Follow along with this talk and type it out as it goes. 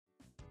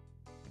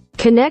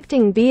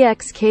Connecting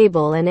BX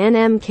cable and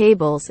NM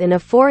cables in a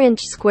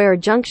 4-inch square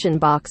junction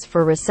box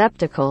for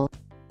receptacle.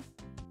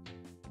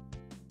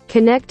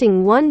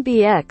 Connecting one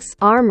BX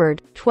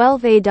armored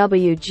 12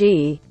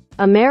 AWG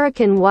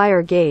American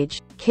wire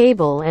gauge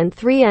cable and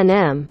 3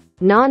 NM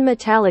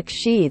non-metallic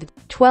sheathed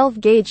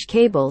 12 gauge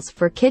cables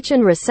for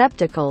kitchen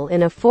receptacle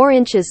in a 4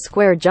 inches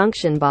square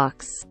junction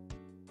box.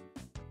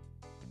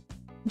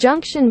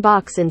 Junction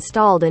box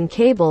installed and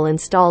cable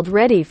installed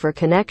ready for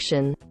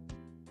connection.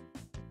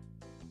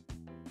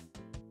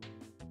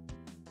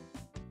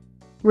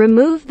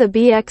 Remove the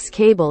BX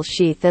cable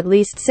sheath at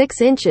least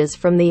 6 inches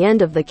from the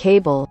end of the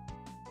cable.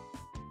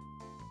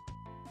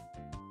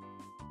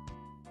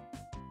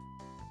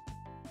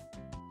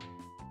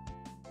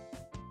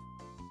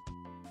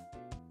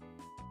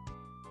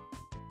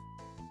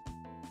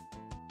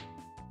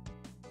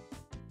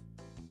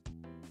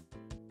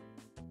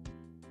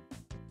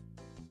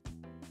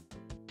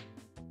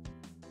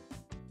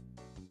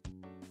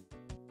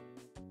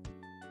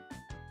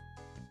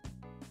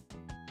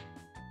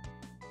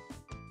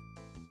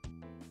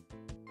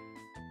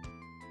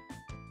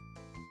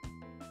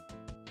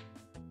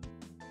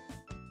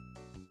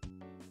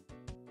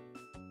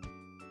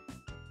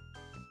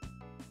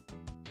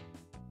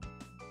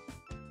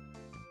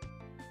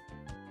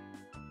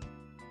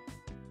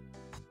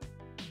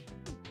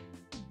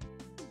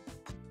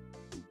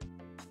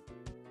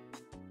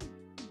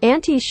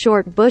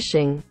 Anti-short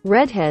bushing,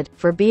 redhead,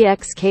 for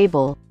BX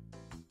cable.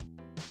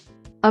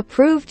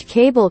 Approved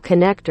cable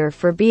connector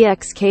for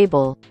BX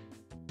cable.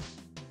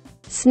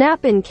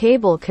 Snap-in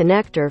cable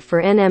connector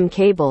for NM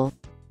cable.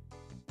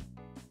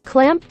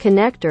 Clamp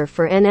connector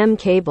for NM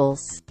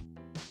cables.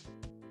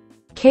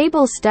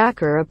 Cable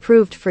stacker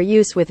approved for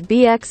use with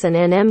BX and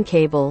NM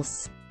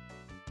cables.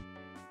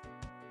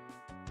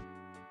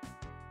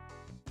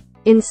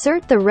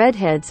 Insert the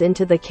redheads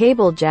into the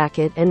cable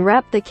jacket and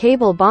wrap the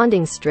cable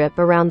bonding strip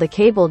around the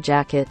cable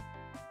jacket.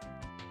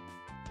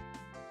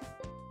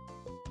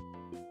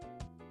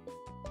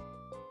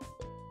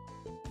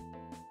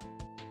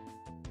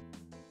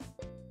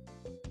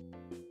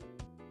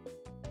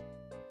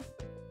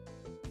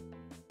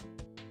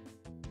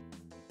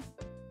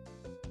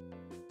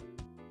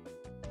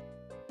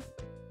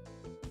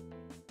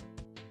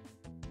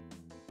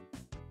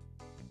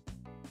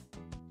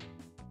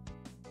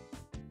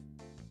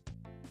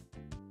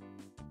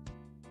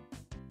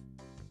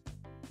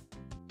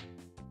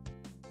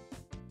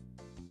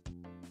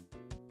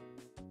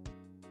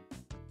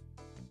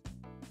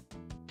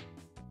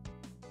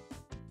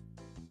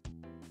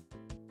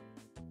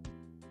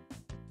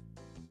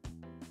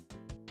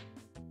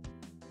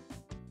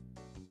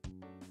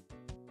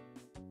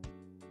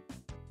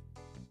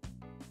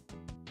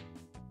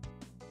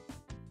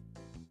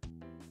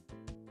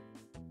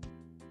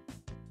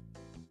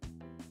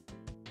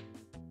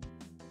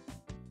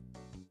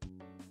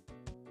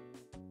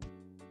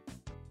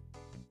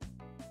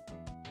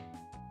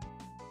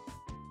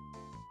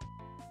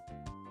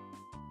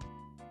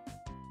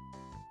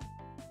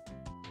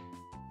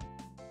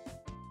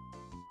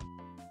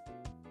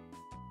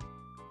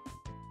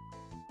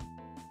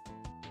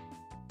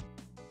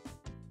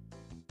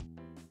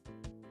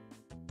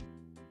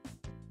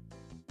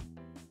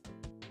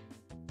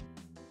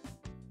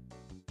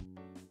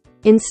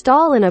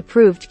 Install an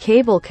approved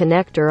cable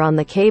connector on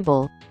the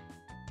cable.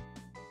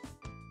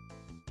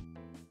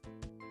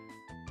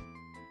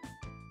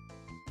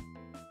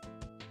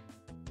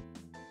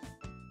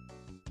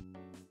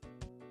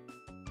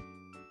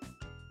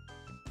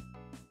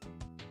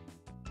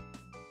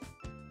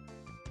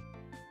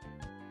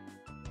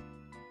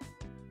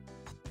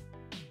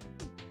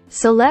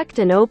 Select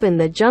and open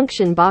the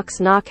junction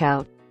box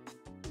knockout.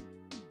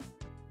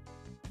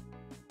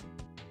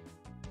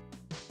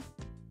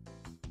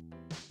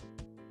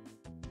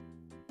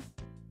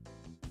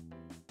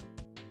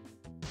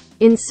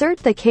 Insert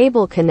the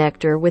cable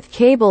connector with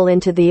cable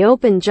into the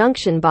open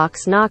junction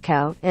box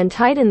knockout and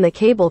tighten the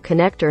cable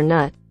connector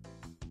nut.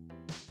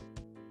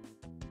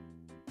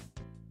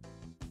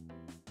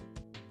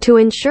 To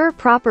ensure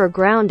proper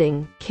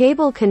grounding,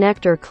 cable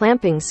connector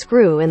clamping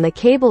screw and the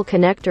cable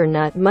connector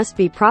nut must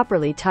be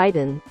properly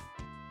tightened.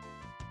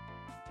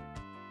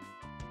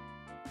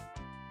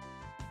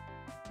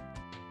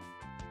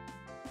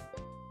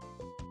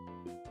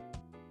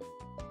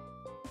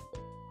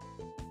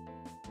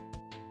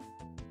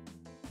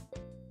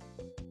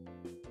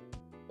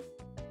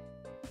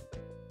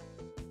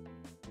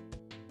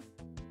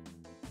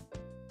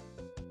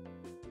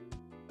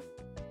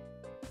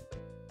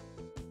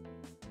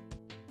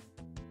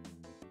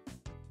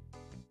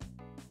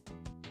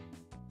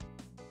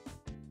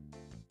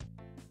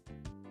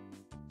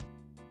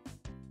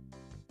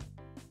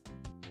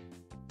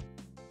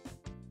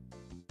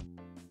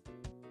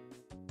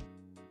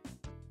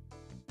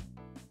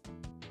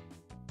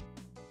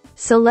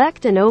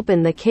 Select and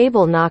open the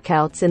cable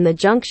knockouts in the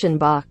junction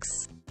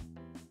box.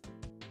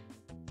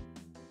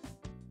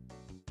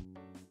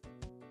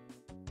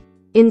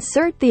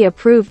 Insert the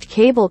approved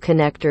cable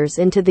connectors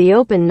into the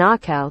open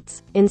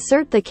knockouts,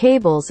 insert the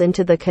cables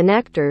into the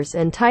connectors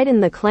and tighten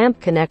the clamp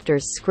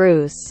connectors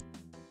screws.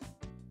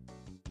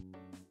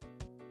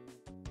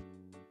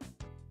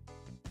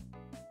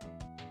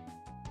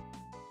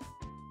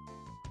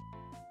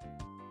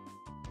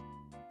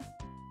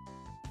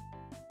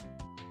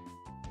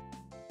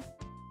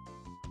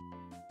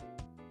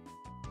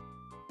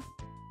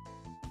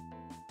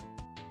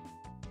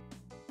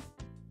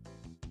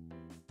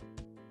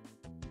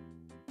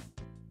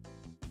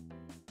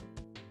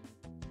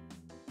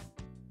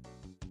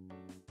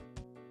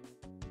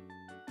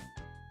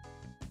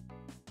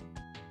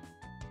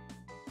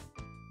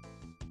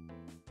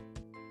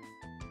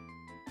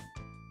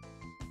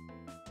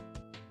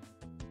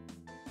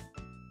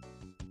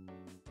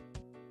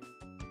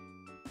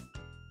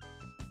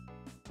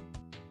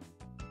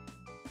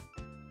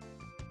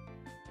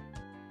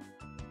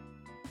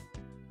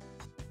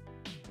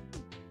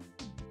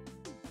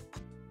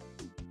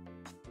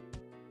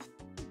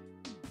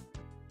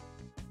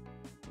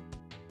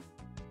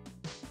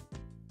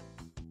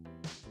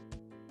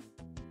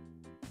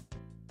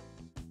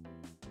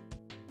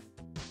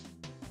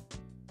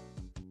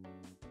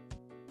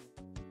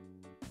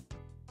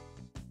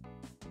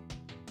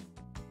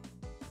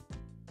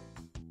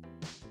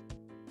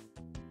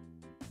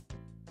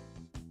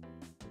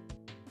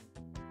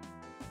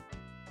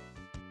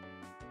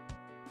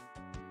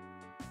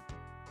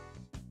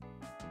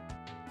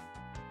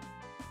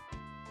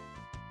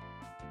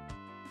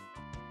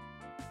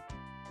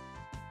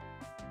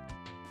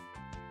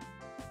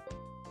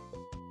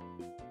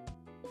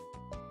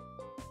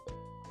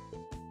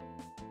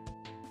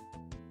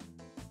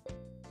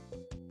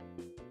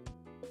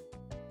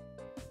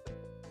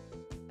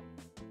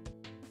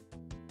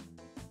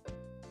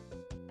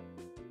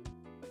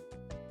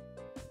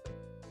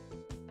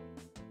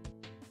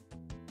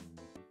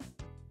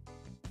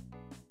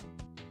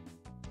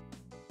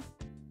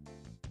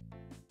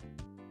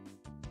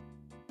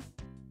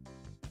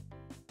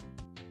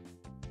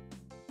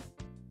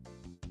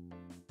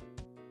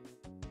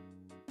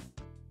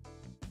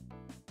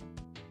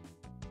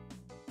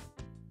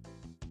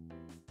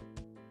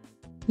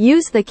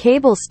 Use the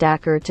cable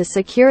stacker to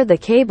secure the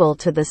cable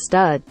to the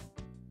stud.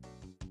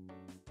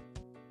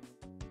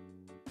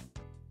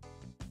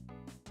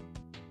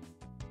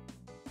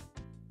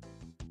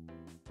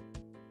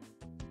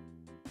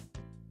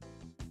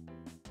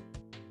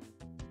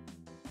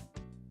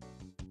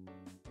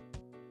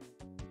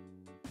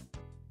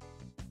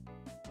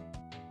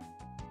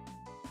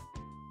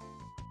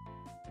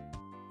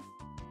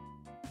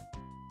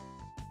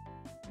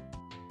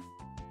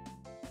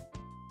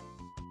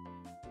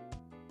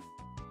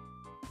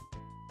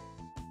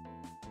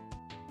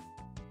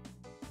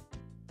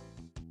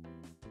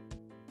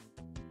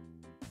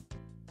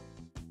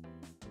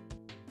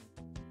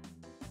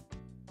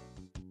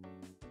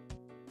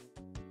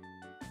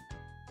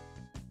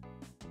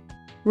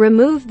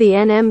 Remove the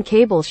NM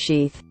cable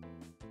sheath.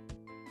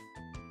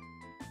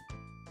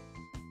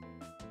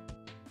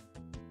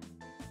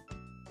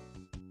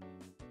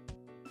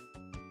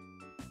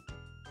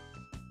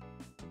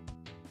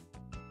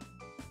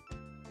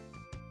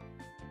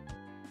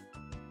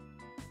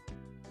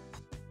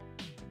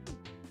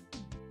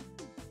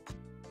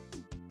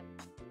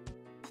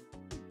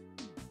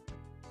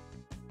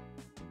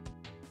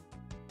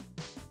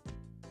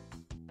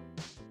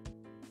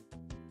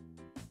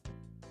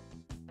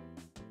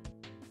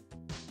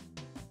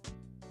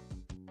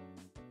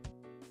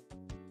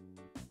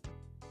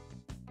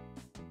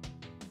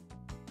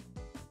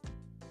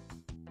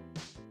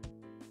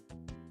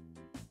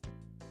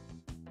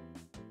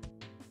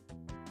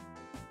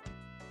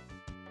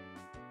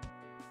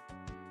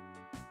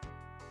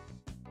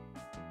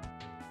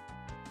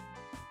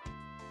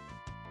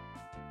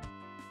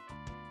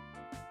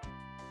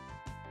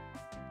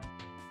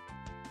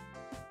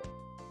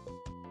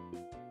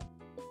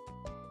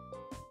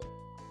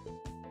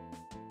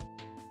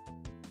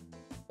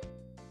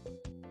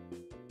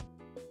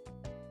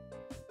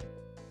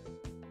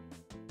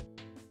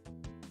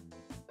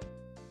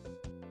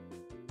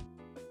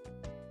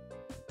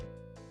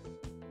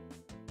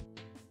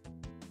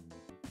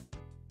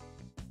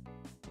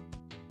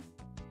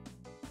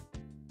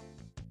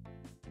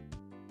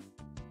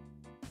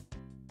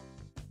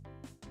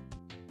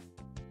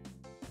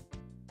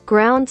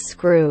 Ground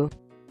screw.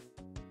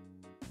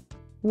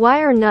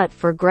 Wire nut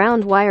for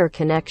ground wire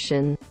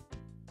connection.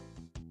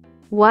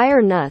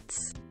 Wire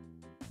nuts.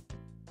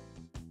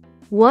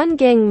 1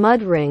 gang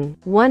mud ring,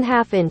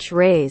 1/2 inch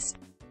raised.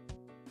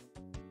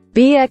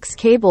 BX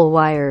cable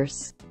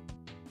wires.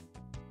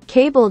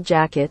 Cable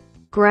jacket,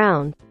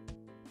 ground.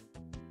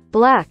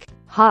 Black,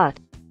 hot.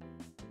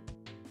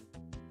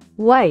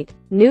 White,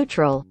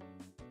 neutral.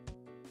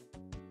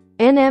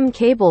 NM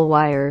cable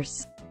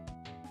wires.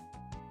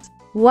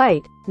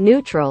 White,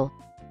 neutral.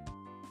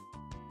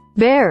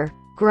 Bare,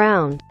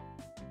 ground.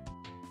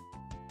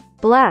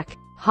 Black,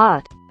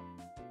 hot.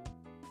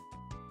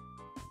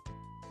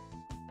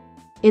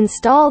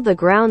 Install the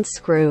ground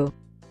screw.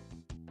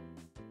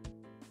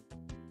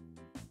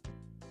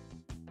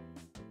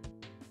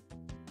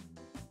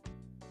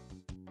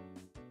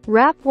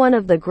 Wrap one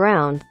of the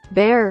ground,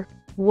 bare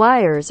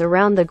wires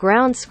around the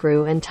ground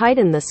screw and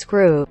tighten the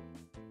screw.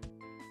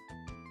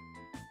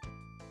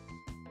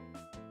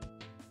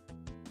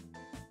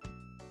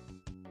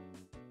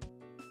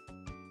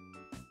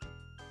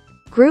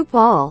 Group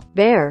all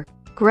bare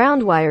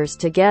ground wires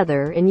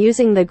together and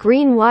using the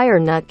green wire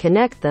nut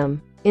connect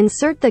them.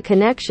 Insert the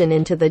connection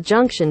into the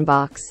junction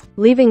box,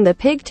 leaving the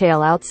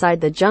pigtail outside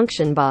the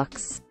junction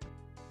box.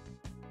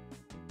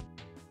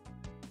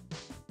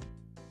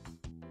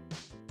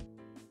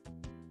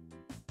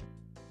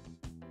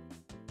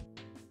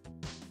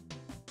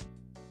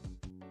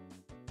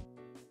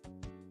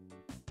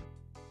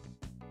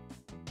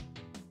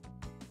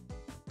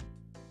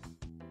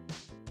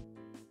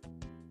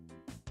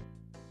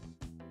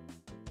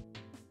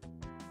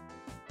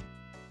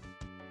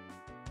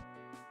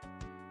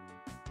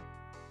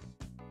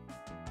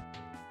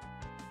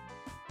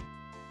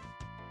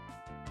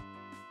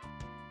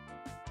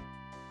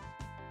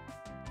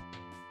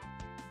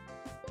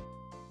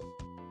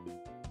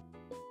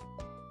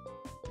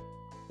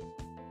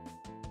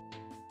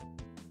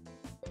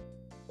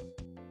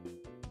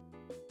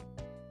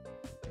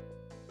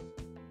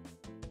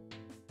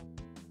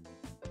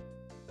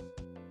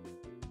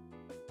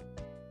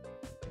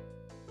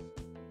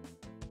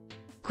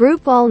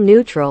 Group all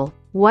neutral,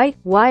 white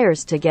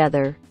wires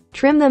together.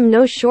 Trim them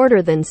no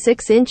shorter than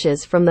 6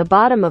 inches from the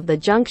bottom of the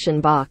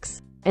junction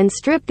box, and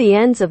strip the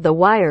ends of the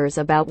wires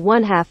about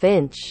 1/2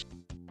 inch.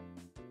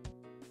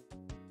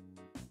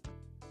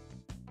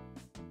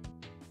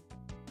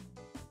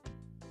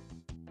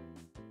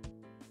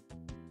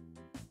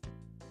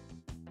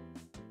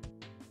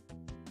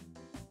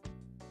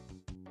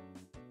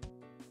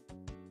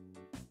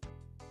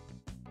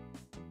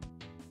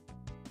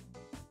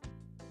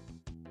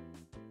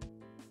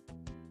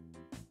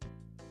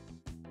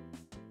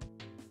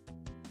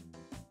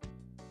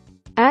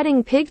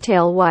 Adding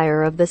pigtail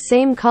wire of the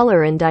same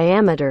color and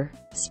diameter.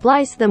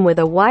 Splice them with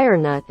a wire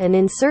nut and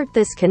insert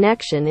this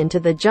connection into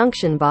the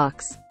junction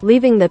box,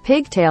 leaving the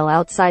pigtail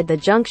outside the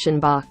junction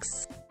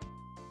box.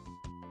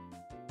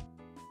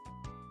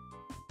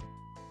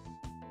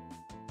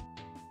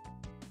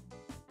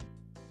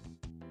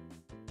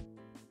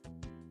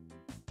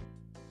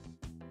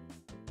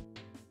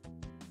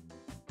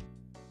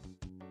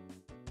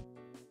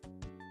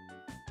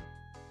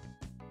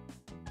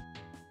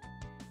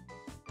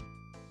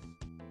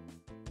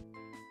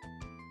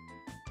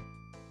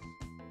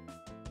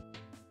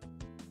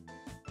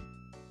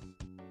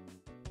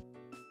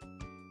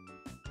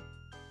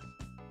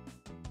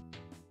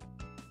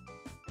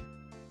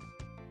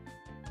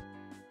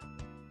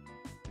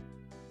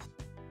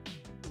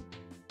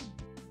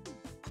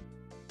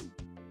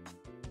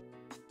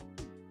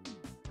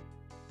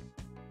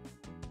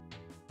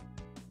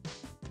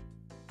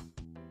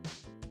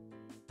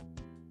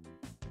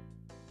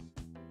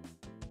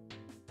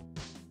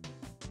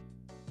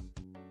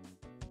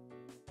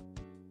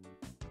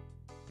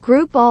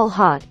 Group all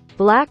hot,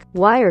 black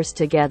wires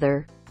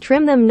together.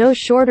 Trim them no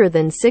shorter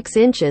than 6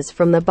 inches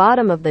from the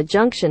bottom of the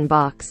junction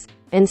box,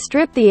 and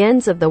strip the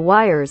ends of the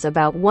wires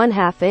about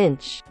 1/2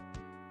 inch.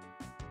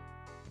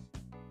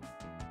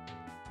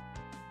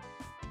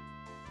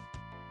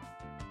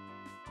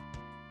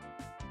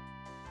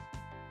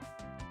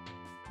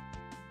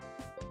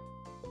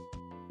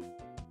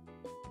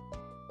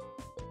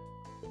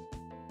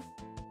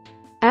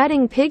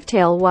 Adding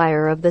pigtail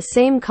wire of the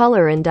same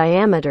color and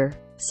diameter.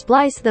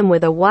 Splice them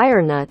with a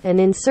wire nut and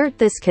insert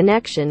this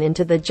connection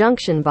into the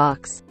junction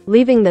box,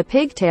 leaving the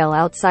pigtail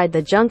outside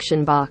the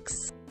junction box.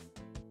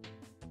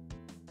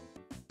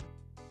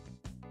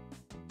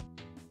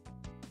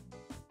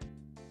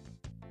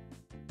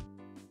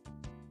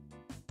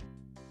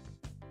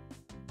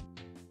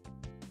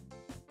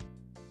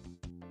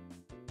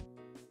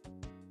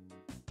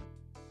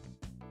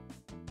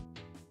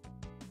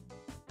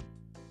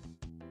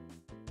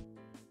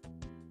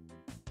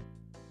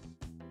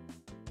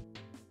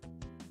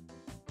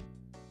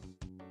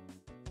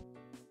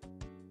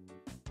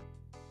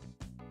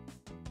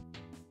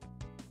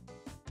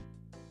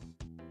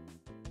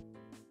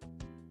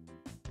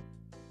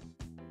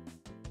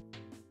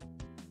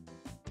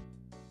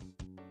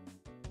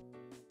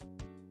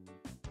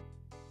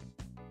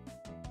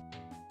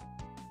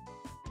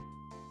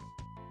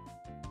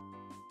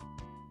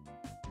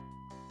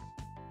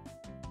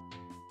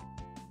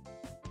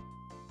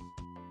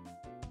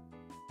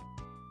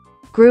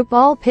 Group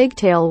all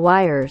pigtail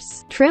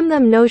wires. Trim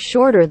them no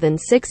shorter than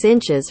 6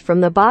 inches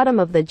from the bottom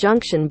of the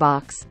junction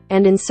box,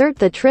 and insert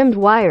the trimmed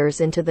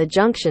wires into the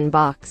junction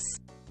box.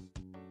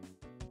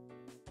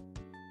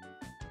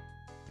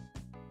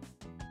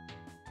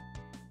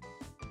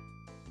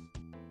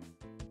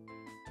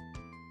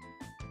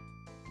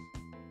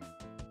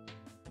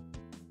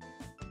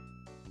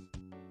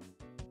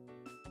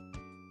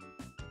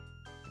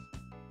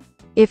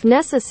 If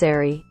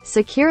necessary,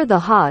 secure the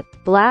hot,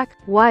 black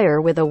wire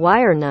with a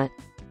wire nut.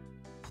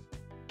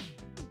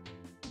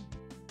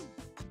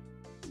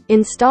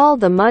 Install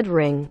the mud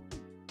ring.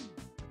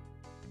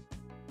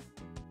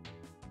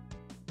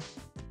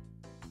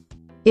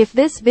 If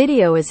this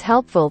video is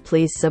helpful,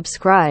 please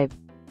subscribe.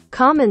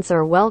 Comments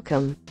are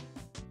welcome.